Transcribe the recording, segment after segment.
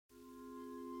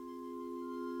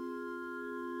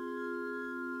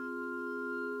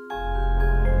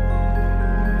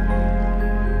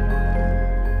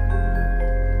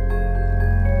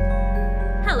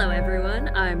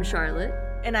I'm Charlotte.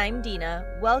 And I'm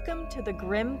Dina. Welcome to the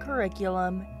Grimm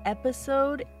Curriculum,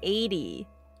 episode 80.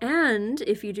 And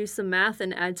if you do some math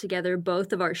and add together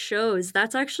both of our shows,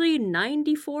 that's actually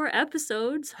 94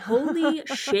 episodes. Holy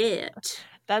shit.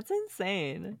 That's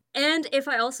insane. And if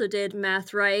I also did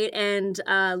math right and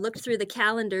looked through the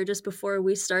calendar just before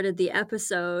we started the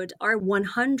episode, our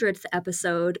 100th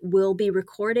episode will be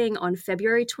recording on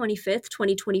February 25th,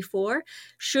 2024,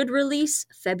 should release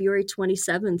February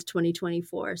 27th,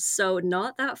 2024. So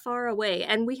not that far away.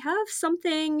 And we have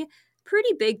something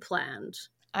pretty big planned.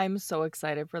 I'm so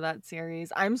excited for that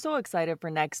series. I'm so excited for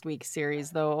next week's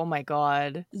series, though. Oh my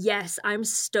god. Yes, I'm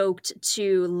stoked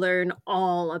to learn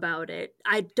all about it.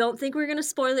 I don't think we're going to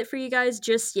spoil it for you guys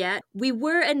just yet. We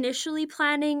were initially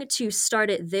planning to start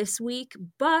it this week,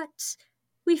 but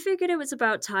we figured it was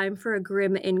about time for a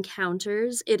Grimm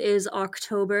Encounters. It is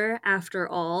October after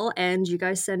all, and you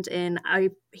guys sent in, I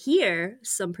hear,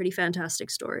 some pretty fantastic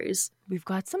stories. We've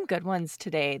got some good ones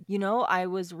today. You know, I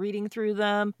was reading through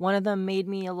them. One of them made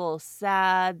me a little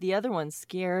sad. The other one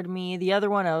scared me. The other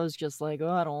one, I was just like, oh,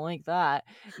 I don't like that.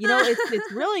 You know,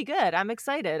 it's really good. I'm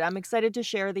excited. I'm excited to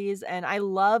share these. And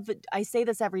I say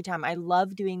this every time, I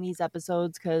love doing these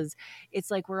episodes because it's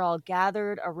like we're all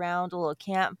gathered around a little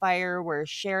campfire. We're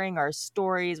sharing our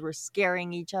stories. We're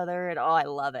scaring each other. And oh, I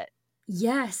love it.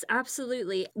 Yes,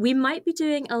 absolutely. We might be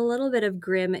doing a little bit of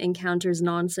Grimm Encounters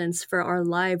nonsense for our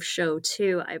live show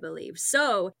too, I believe.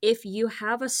 So if you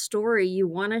have a story you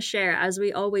want to share, as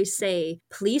we always say,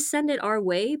 please send it our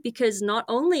way, because not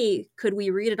only could we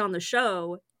read it on the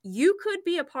show, you could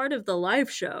be a part of the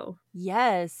live show.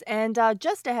 Yes, and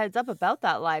just a heads up about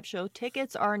that live show,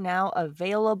 tickets are now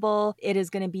available. It is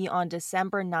going to be on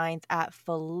December 9th at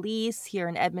Felice here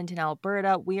in Edmonton,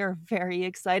 Alberta. We are very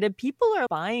excited. People are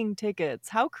buying tickets.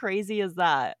 How crazy is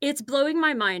that? It's blowing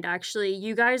my mind, actually.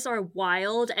 You guys are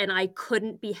wild, and I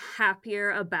couldn't be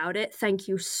happier about it. Thank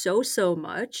you so, so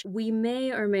much. We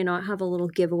may or may not have a little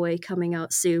giveaway coming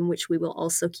out soon, which we will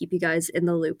also keep you guys in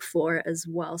the loop for as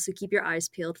well. So keep your eyes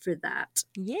peeled for that.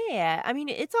 Yeah, I mean,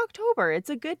 it's October. It's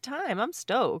a good time. I'm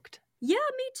stoked. Yeah,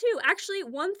 me too. Actually,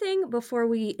 one thing before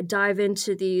we dive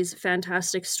into these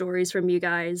fantastic stories from you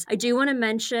guys, I do want to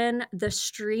mention the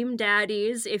Stream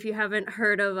Daddies. If you haven't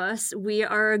heard of us, we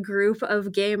are a group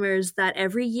of gamers that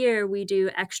every year we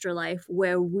do Extra Life,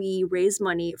 where we raise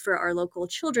money for our local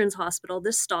children's hospital,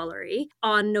 the Stollery.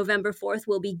 On November 4th,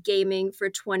 we'll be gaming for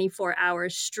 24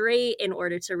 hours straight in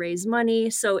order to raise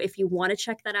money. So if you want to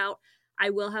check that out, I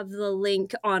will have the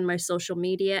link on my social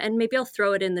media, and maybe I'll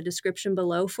throw it in the description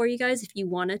below for you guys if you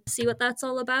want to see what that's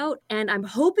all about. And I'm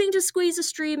hoping to squeeze a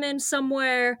stream in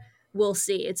somewhere. We'll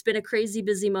see. It's been a crazy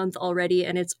busy month already,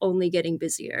 and it's only getting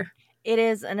busier. It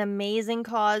is an amazing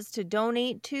cause to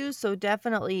donate to, so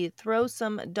definitely throw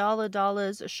some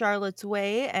dollars Charlotte's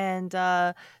way and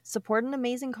support an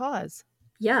amazing cause.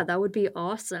 Yeah, that would be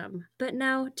awesome. But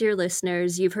now, dear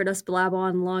listeners, you've heard us blab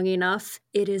on long enough.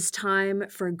 It is time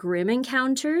for Grimm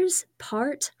Encounters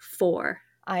Part 4.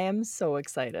 I am so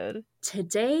excited.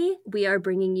 Today, we are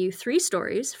bringing you 3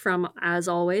 stories from, as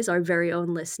always, our very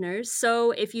own listeners.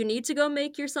 So if you need to go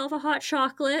make yourself a hot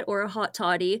chocolate or a hot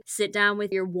toddy, sit down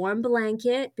with your warm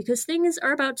blanket, because things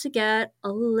are about to get a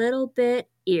little bit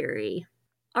eerie.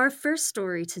 Our first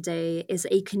story today is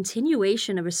a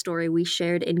continuation of a story we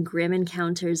shared in Grimm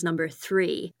Encounters number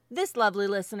 3. This lovely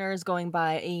listener is going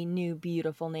by a new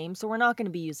beautiful name, so we're not going to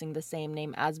be using the same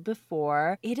name as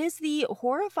before. It is the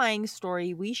horrifying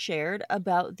story we shared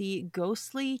about the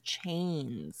ghostly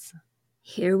chains.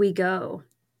 Here we go.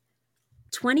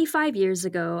 25 years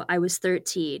ago, I was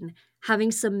 13,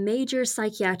 having some major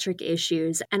psychiatric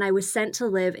issues, and I was sent to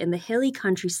live in the hilly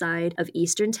countryside of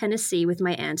eastern Tennessee with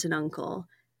my aunt and uncle.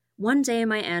 One day,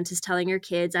 my aunt is telling her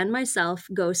kids and myself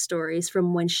ghost stories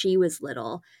from when she was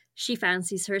little. She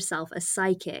fancies herself a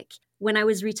psychic. When I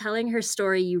was retelling her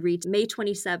story, you read May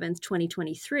 27th,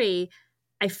 2023,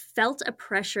 I felt a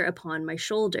pressure upon my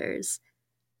shoulders.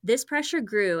 This pressure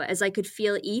grew as I could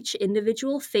feel each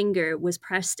individual finger was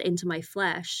pressed into my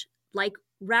flesh, like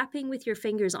rapping with your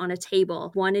fingers on a table,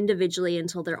 one individually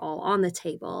until they're all on the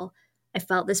table. I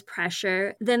felt this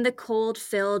pressure. Then the cold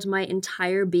filled my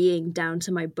entire being down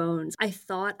to my bones. I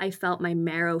thought I felt my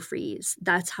marrow freeze.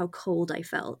 That's how cold I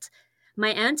felt. My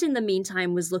aunt, in the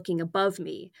meantime, was looking above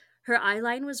me. Her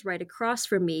eyeline was right across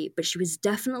from me, but she was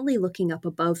definitely looking up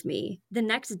above me. The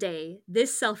next day,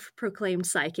 this self-proclaimed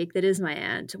psychic that is my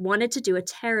aunt wanted to do a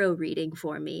tarot reading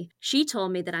for me. She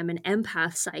told me that I'm an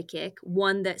empath psychic,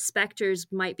 one that specters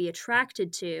might be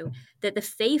attracted to, that the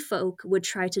fae folk would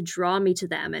try to draw me to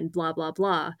them, and blah, blah,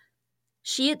 blah.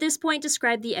 She at this point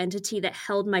described the entity that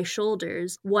held my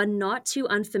shoulders, one not too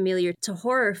unfamiliar to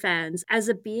horror fans, as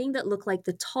a being that looked like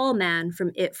the tall man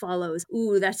from It Follows.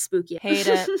 Ooh, that's spooky. Hate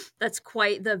it. That's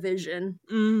quite the vision.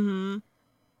 Mm-hmm.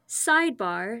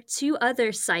 Sidebar, 2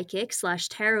 other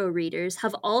psychic/tarot readers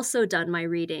have also done my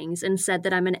readings and said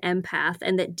that I'm an empath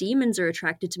and that demons are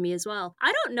attracted to me as well.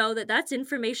 I don't know that that's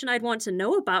information I'd want to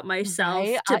know about myself,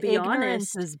 Right? to be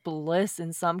Ignorance honest. is bliss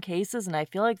in some cases, and I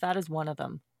feel like that is one of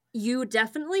them. You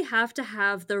definitely have to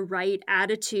have the right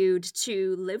attitude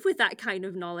to live with that kind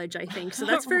of knowledge, I think. So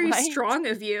that's very Right? strong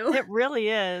of you. It really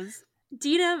is.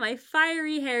 Dina, my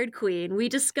fiery-haired queen, we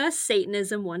discussed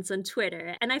Satanism once on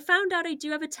Twitter, and I found out I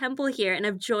do have a temple here, and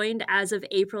I've joined as of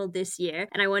April this year,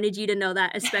 and I wanted you to know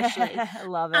that especially.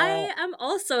 Love it. I am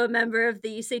also a member of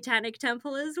the Satanic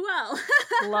Temple as well.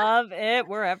 Love it.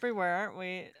 We're everywhere, aren't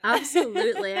we?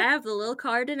 Absolutely. I have the little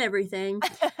card and everything.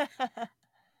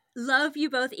 Love you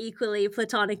both equally,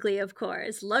 platonically, of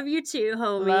course. Love you too,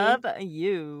 homie. Love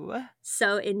you.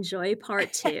 So enjoy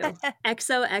part 2.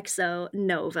 XOXO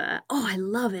Nova. Oh, I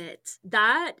love it.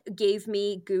 That gave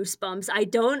me goosebumps. I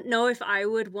don't know if I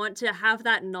would want to have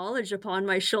that knowledge upon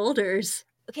my shoulders.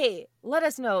 Okay, let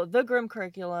us know,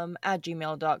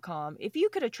 thegrimcurriculum@gmail.com. If you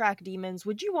could attract demons,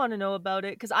 would you want to know about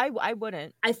it? Because I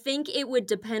wouldn't. I think it would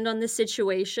depend on the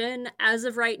situation. As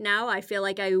of right now, I feel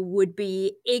like I would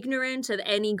be ignorant of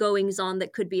any goings on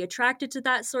that could be attracted to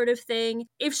that sort of thing.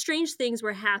 If strange things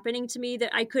were happening to me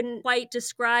that I couldn't quite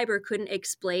describe or couldn't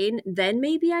explain, then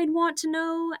maybe I'd want to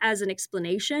know as an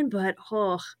explanation, but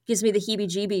gives me the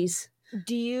heebie-jeebies.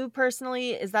 Do you personally,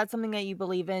 is that something that you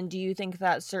believe in? Do you think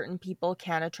that certain people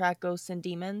can attract ghosts and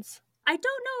demons? I don't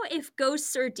know if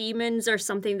ghosts or demons are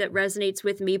something that resonates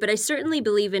with me, but I certainly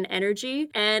believe in energy.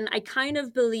 And I kind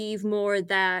of believe more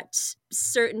that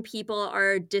certain people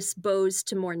are disposed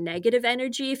to more negative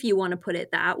energy, if you want to put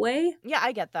it that way. Yeah,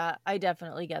 I get that. I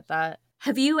definitely get that.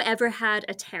 Have you ever had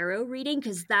a tarot reading?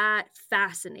 Because that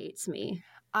fascinates me.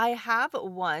 I have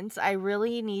once. I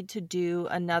really need to do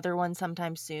another one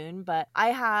sometime soon, but I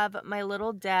have my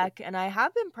little deck and I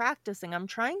have been practicing. I'm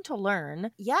trying to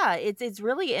learn. Yeah, it's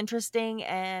really interesting,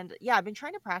 and yeah, I've been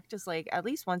trying to practice like at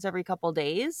least once every couple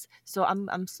days. So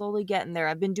I'm slowly getting there.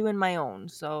 I've been doing my own.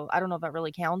 So I don't know if that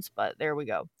really counts, but there we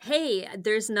go. Hey,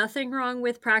 there's nothing wrong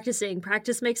with practicing.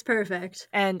 Practice makes perfect.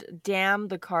 And damn,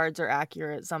 the cards are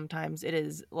accurate sometimes. It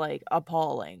is like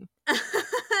appalling.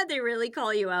 They really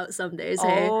call you out some days,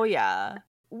 hey? Oh, yeah.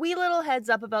 Wee little heads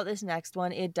up about this next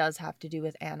one. It does have to do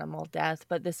with animal death,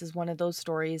 but this is one of those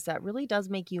stories that really does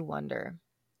make you wonder.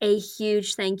 A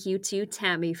huge thank you to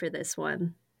Tammy for this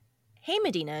one. Hey,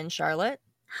 Medina and Charlotte.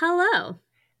 Hello.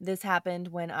 This happened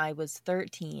when I was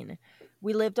 13.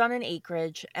 We lived on an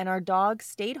acreage, and our dog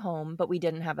stayed home, but we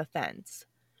didn't have a fence.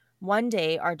 One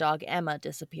day, our dog Emma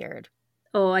disappeared.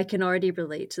 Oh, I can already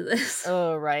relate to this.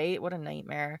 Oh, right? What a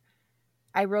nightmare.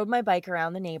 I rode my bike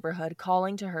around the neighborhood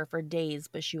calling to her for days,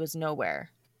 but she was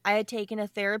nowhere. I had taken a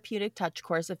therapeutic touch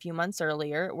course a few months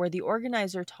earlier where the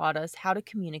organizer taught us how to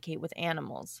communicate with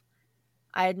animals.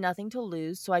 I had nothing to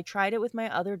lose, so I tried it with my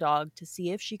other dog to see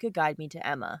if she could guide me to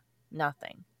Emma.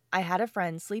 Nothing. I had a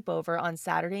friend sleep over on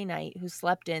Saturday night who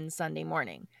slept in Sunday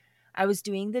morning. I was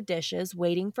doing the dishes,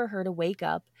 waiting for her to wake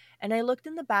up, and I looked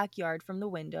in the backyard from the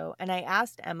window and I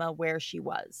asked Emma where she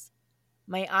was.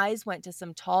 My eyes went to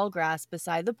some tall grass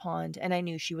beside the pond, and I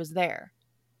knew she was there.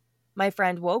 My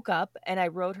friend woke up, and I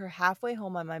rode her halfway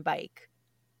home on my bike.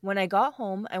 When I got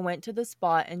home, I went to the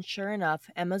spot, and sure enough,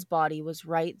 Emma's body was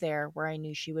right there where I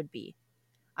knew she would be.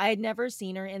 I had never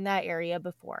seen her in that area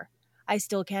before. I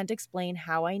still can't explain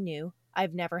how I knew.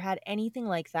 I've never had anything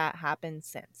like that happen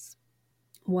since.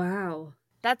 Wow.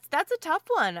 That's a tough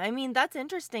one. I mean, that's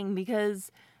interesting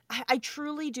because I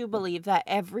truly do believe that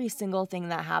every single thing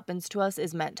that happens to us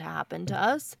is meant to happen to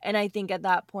us. And I think at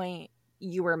that point,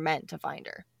 you were meant to find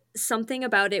her. Something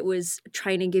about it was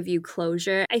trying to give you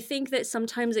closure. I think that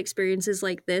sometimes experiences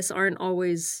like this aren't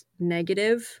always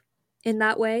negative in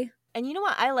that way. And you know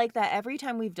what? I like that every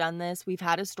time we've done this, we've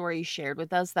had a story shared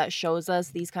with us that shows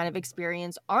us these kind of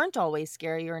experiences aren't always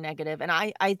scary or negative. And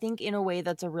I think in a way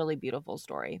that's a really beautiful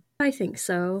story. I think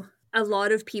so. A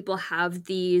lot of people have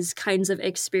these kinds of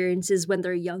experiences when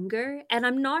they're younger, and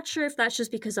I'm not sure if that's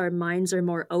just because our minds are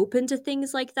more open to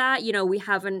things like that. You know, we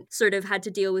haven't sort of had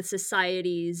to deal with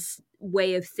society's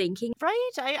way of thinking.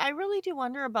 Right? I really do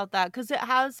wonder about that because it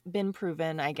has been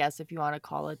proven, I guess, if you want to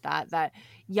call it that, that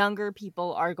younger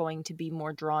people are going to be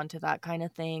more drawn to that kind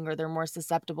of thing, or they're more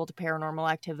susceptible to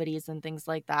paranormal activities and things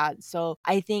like that. So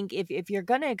I think if you're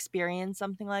going to experience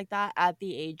something like that at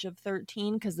the age of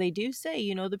 13, because they do say,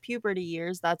 the puberty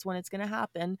years, that's when it's going to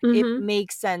happen, it Mm-hmm.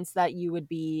 makes sense that you would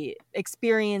be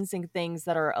experiencing things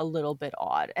that are a little bit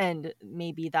odd. And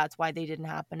maybe that's why they didn't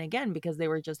happen again, because they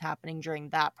were just happening during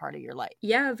that part of your life.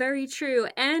 Yeah, very true.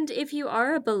 And if you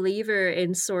are a believer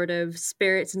in sort of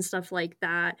spirits and stuff like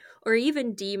that, or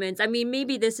even demons, I mean,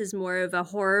 maybe this is more of a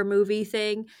horror movie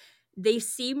thing. They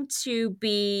seem to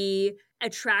be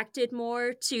attracted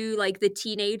more to like the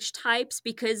teenage types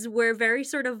because we're very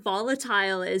sort of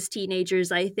volatile as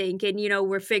teenagers, I think. And,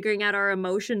 we're figuring out our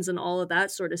emotions and all of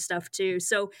that sort of stuff too.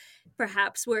 So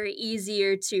perhaps we're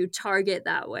easier to target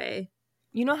that way.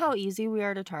 You know how easy we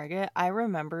are to target? I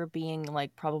remember being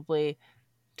like probably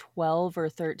 12 or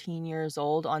 13 years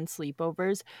old on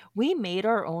sleepovers. We made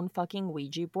our own fucking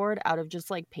Ouija board out of just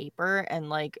like paper and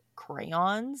like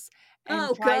crayons and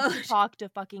Oh, tried to God. talk to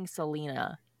fucking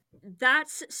Selena.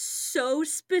 That's so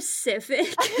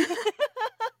specific.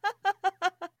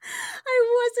 I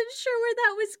wasn't sure where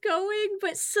that was going,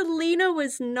 but Selena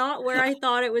was not where I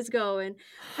thought it was going.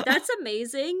 That's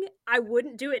amazing. I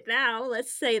wouldn't do it now.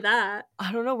 Let's say that.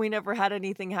 I don't know. We never had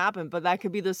anything happen, but that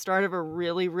could be the start of a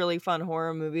really, really fun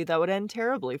horror movie that would end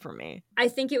terribly for me. I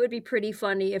think it would be pretty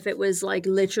funny if it was like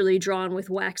literally drawn with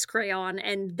wax crayon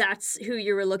and that's who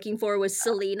you were looking for was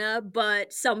Selena,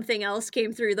 but something else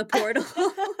came through the portal.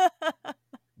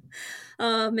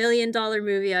 $1 million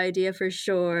movie idea for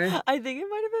sure. I think it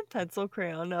might have been pencil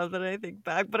crayon now that I think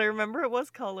back, but I remember it was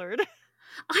colored.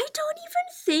 I don't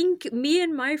even think me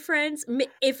and my friends,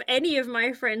 if any of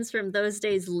my friends from those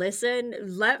days listen,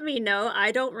 let me know.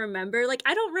 I don't remember. Like,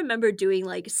 I don't remember doing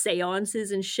like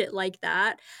seances and shit like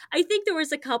that. I think there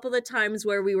was a couple of times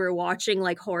where we were watching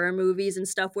like horror movies and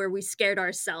stuff where we scared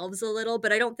ourselves a little,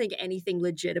 but I don't think anything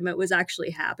legitimate was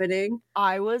actually happening.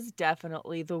 I was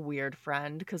definitely the weird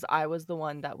friend because I was the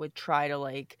one that would try to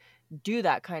like do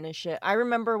that kind of shit. I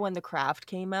remember when The Craft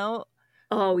came out.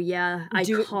 Oh, yeah.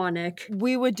 Iconic.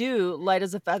 We would do light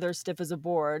as a feather, stiff as a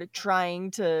board, trying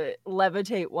to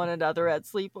levitate one another at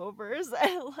sleepovers.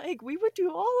 And like, we would do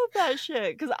all of that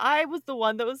shit because I was the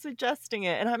one that was suggesting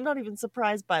it. And I'm not even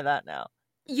surprised by that now.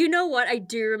 You know what? I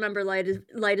do remember light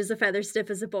as a feather, stiff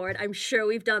as a board. I'm sure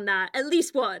we've done that at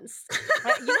least once.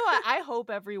 You know what? I hope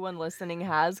everyone listening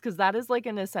has, because that is like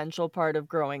an essential part of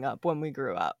growing up when we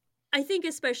grew up. I think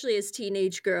especially as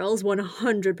teenage girls,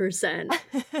 100%.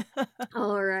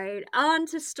 All right, on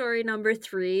to story number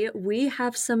 3. We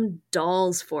have some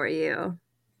dolls for you.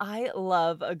 I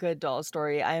love a good doll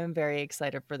story. I am very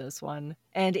excited for this one.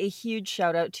 And a huge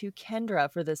shout out to Kendra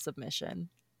for this submission.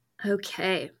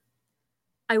 Okay.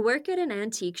 I work at an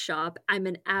antique shop. I'm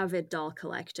an avid doll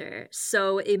collector.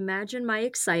 So imagine my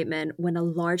excitement when a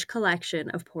large collection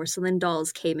of porcelain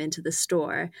dolls came into the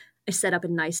store. I set up a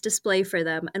nice display for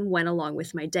them and went along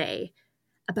with my day.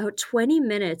 About 20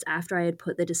 minutes after I had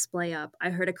put the display up, I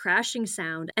heard a crashing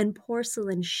sound and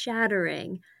porcelain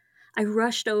shattering. I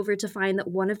rushed over to find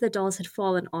that one of the dolls had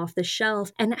fallen off the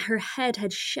shelf and her head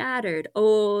had shattered.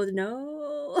 Oh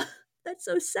no, that's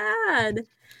so sad.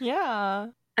 Yeah.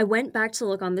 I went back to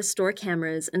look on the store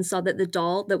cameras and saw that the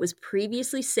doll that was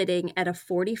previously sitting at a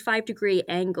 45-degree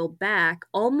angle back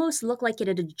almost looked like it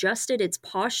had adjusted its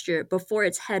posture before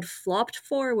its head flopped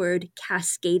forward,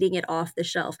 cascading it off the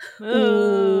shelf.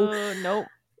 Ooh. Nope.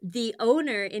 The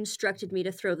owner instructed me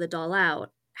to throw the doll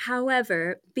out.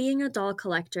 However, being a doll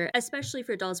collector, especially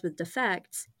for dolls with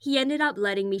defects, he ended up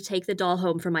letting me take the doll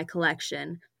home for my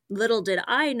collection. Little did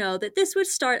I know that this would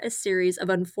start a series of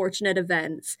unfortunate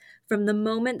events. From the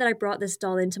moment that I brought this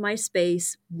doll into my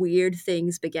space, weird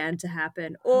things began to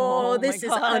happen. Oh, this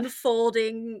is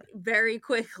unfolding very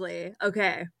quickly.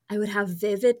 Okay. I would have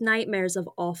vivid nightmares of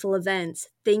awful events.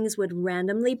 Things would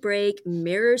randomly break,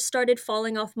 mirrors started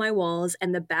falling off my walls,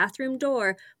 and the bathroom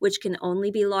door, which can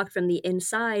only be locked from the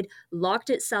inside, locked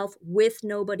itself with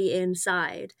nobody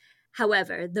inside.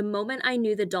 However, the moment I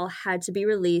knew the doll had to be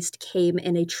released came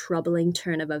in a troubling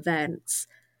turn of events.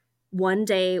 One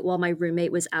day, while my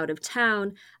roommate was out of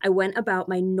town, I went about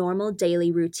my normal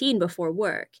daily routine before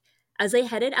work. As I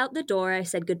headed out the door, I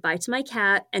said goodbye to my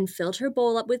cat and filled her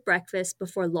bowl up with breakfast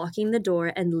before locking the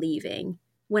door and leaving.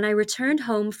 When I returned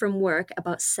home from work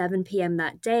about 7 p.m.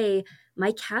 that day,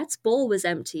 my cat's bowl was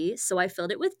empty, so I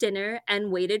filled it with dinner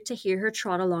and waited to hear her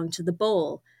trot along to the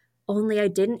bowl. Only I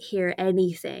didn't hear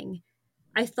anything.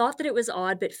 I thought that it was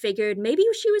odd, but figured maybe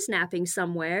she was napping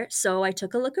somewhere, so I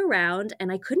took a look around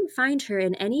and I couldn't find her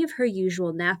in any of her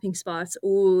usual napping spots.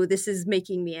 Ooh, this is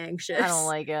making me I don't anxious.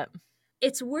 like it.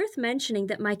 It's worth mentioning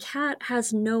that my cat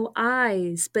has no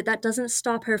eyes, but that doesn't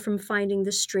stop her from finding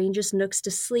the strangest nooks to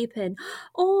sleep in.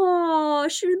 Oh,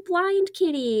 she's a blind I've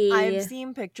kitty.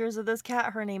 seen pictures of this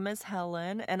cat. Her name is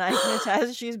Helen, and I can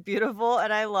attest she's beautiful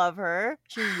and I love her.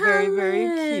 She's very,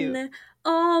 very cute. Helen!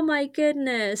 Oh my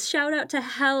goodness. Shout out to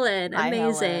Helen. Hi, Helen.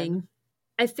 Amazing.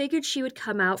 I figured she would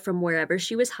come out from wherever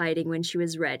she was hiding when she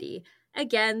was ready.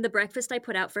 Again, the breakfast I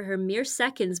put out for her mere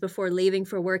seconds before leaving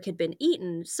for work had been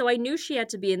eaten, so I knew she had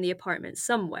to be in the apartment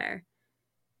somewhere.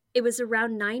 It was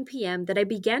around 9 p.m. that I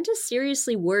began to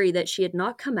seriously worry that she had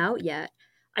not come out yet.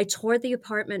 I tore the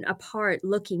apartment apart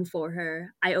looking for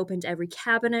her. I opened every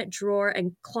cabinet, drawer,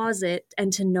 and closet,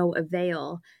 and to no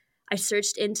avail. I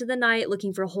searched into the night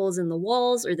looking for holes in the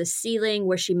walls or the ceiling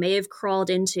where she may have crawled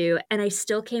into, and I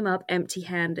still came up empty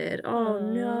handed. Oh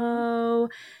Aww. no.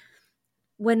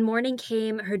 When morning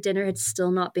came, her dinner had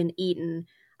still not been eaten.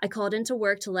 I called into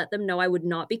work to let them know I would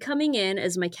not be coming in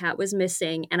as my cat was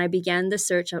missing, and I began the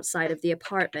search outside of the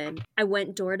apartment. I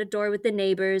went door to door with the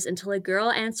neighbors until a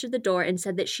girl answered the door and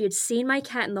said that she had seen my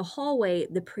cat in the hallway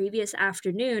the previous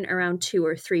afternoon around 2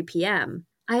 or 3 p.m.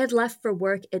 I had left for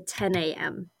work at 10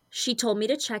 a.m. She told me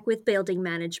to check with building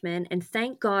management, and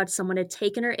thank God someone had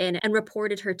taken her in and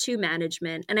reported her to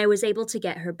management, and I was able to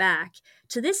get her back.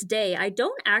 To this day, I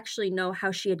don't actually know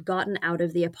how she had gotten out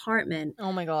of the apartment.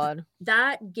 Oh my god.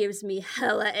 That gives me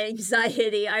hella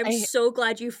anxiety. I'm so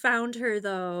glad you found her,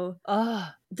 though.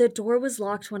 Ugh. The door was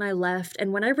locked when I left,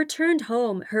 and when I returned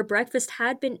home, her breakfast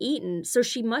had been eaten, so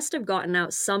she must have gotten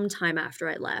out sometime after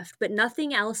I left, but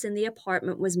nothing else in the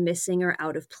apartment was missing or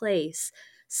out of place.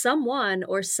 Someone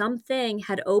or something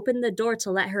had opened the door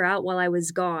to let her out while I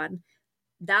was gone.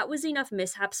 That was enough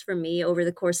mishaps for me over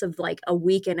the course of like a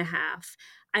week and a half.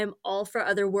 I am all for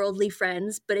otherworldly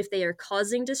friends, but if they are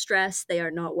causing distress, they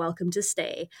are not welcome to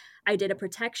stay. I did a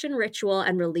protection ritual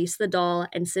and released the doll,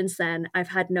 and since then, I've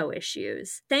had no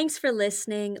issues. Thanks for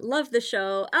listening. Love the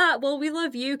show. Well, we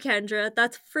love you, Kendra.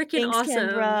 That's freaking Thanks, awesome.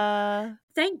 Kendra.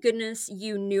 Thank goodness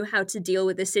you knew how to deal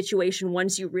with this situation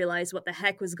once you realized what the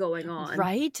heck was going on.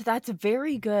 Right? That's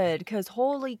very good, because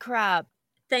holy crap.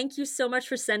 Thank you so much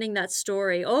for sending that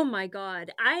story. Oh my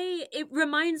god. It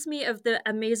reminds me of the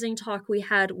amazing talk we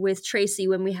had with Tracy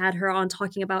when we had her on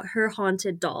talking about her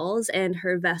haunted dolls and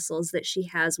her vessels that she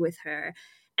has with her.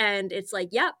 And it's like,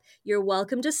 yep, you're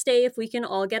welcome to stay if we can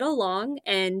all get along,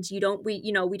 and we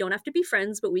don't have to be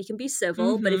friends, but we can be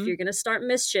civil. But if you're going to start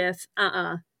mischief,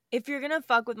 If you're gonna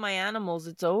fuck with my animals,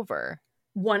 it's over.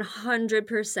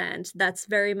 100%. That's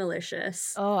very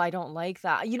malicious. Oh, I don't like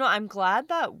that. I'm glad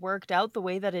that worked out the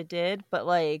way that it did, but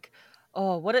like,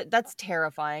 that's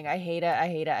terrifying. I hate it. I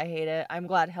hate it. I hate it. I'm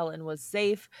glad Helen was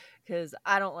safe because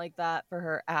I don't like that for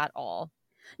her at all.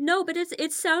 No, but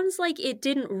it sounds like it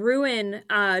didn't ruin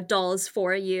dolls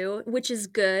for you, which is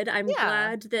good. I'm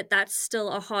glad that that's still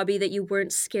a hobby, that you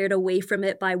weren't scared away from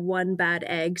it by one bad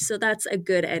egg. So that's a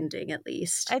good ending, at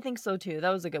least. I think so too. That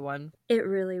was a good one. It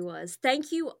really was.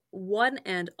 Thank you, one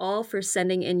and all, for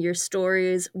sending in your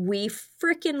stories. We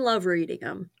freaking love reading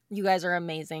them. You guys are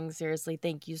amazing. Seriously,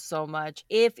 thank you so much.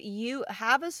 If you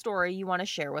have a story you want to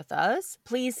share with us,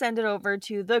 please send it over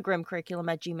to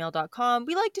thegrimcurriculum@gmail.com.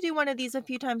 We like to do one of these a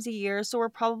few times a year, so we're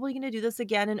probably going to do this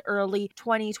again in early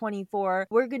 2024.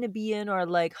 We're going to be in our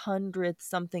 100th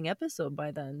something episode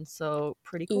by then, so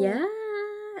pretty cool. Yeah.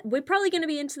 We're probably going to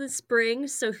be into the spring,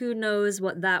 so who knows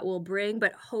what that will bring,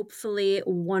 but hopefully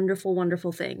wonderful,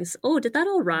 wonderful things. Oh, did that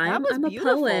all rhyme? That was I'm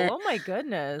beautiful. a poet. Oh my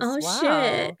goodness. Oh, wow.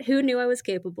 shit. Who knew I was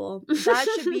capable? That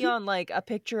should be on a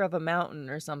picture of a mountain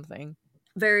or something.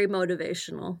 Very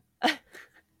motivational.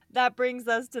 That brings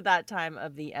us to that time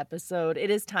of the episode. It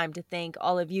is time to thank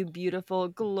all of you beautiful,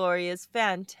 glorious,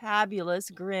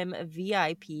 fantabulous, grim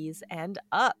VIPs and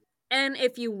up. And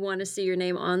if you want to see your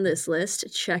name on this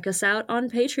list, check us out on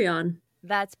Patreon.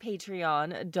 That's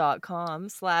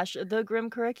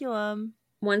patreon.com/thegrimcurriculum.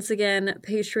 Once again,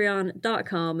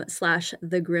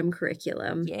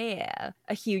 patreon.com/thegrimcurriculum. Yeah.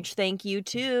 A huge thank you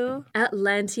to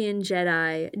Atlantean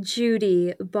Jedi,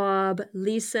 Judy, Bob,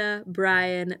 Lisa,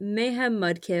 Brian, Mayhem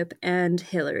Mudkip, and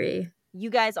Hillary. You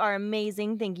guys are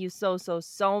amazing. Thank you so, so,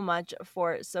 so much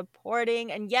for supporting.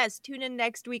 And yes, tune in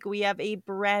next week. We have a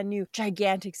brand new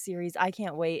gigantic series. I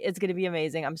can't wait. It's going to be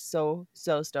amazing. I'm so,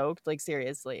 so stoked.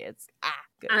 Seriously, it's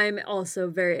good. I'm also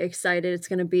very excited. It's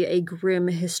going to be a grim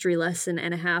history lesson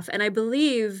and a half. And I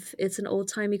believe it's an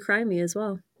old-timey crimey as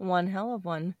well. One hell of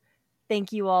one.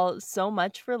 Thank you all so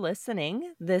much for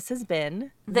listening. This has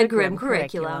been The Grim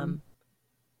Curriculum.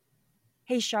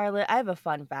 Hey, Charlotte, I have a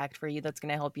fun fact for you that's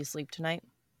going to help you sleep tonight.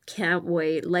 Can't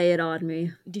wait. Lay it on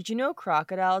me. Did you know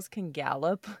crocodiles can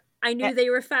gallop? I knew they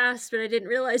were fast, but I didn't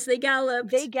realize they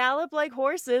galloped. They gallop like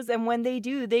horses, and when they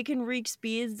do, they can reach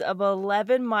speeds of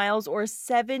 11 miles or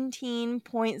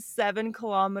 17.7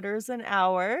 kilometers an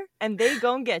hour, and they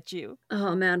gon' get you.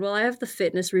 Oh man, well, I have the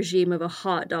fitness regime of a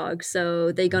hot dog,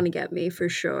 so they gonna get me for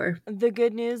sure. The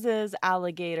good news is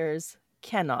alligators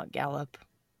cannot gallop.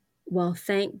 Well,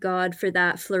 thank God for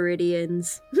that,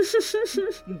 Floridians.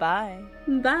 Bye.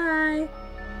 Bye.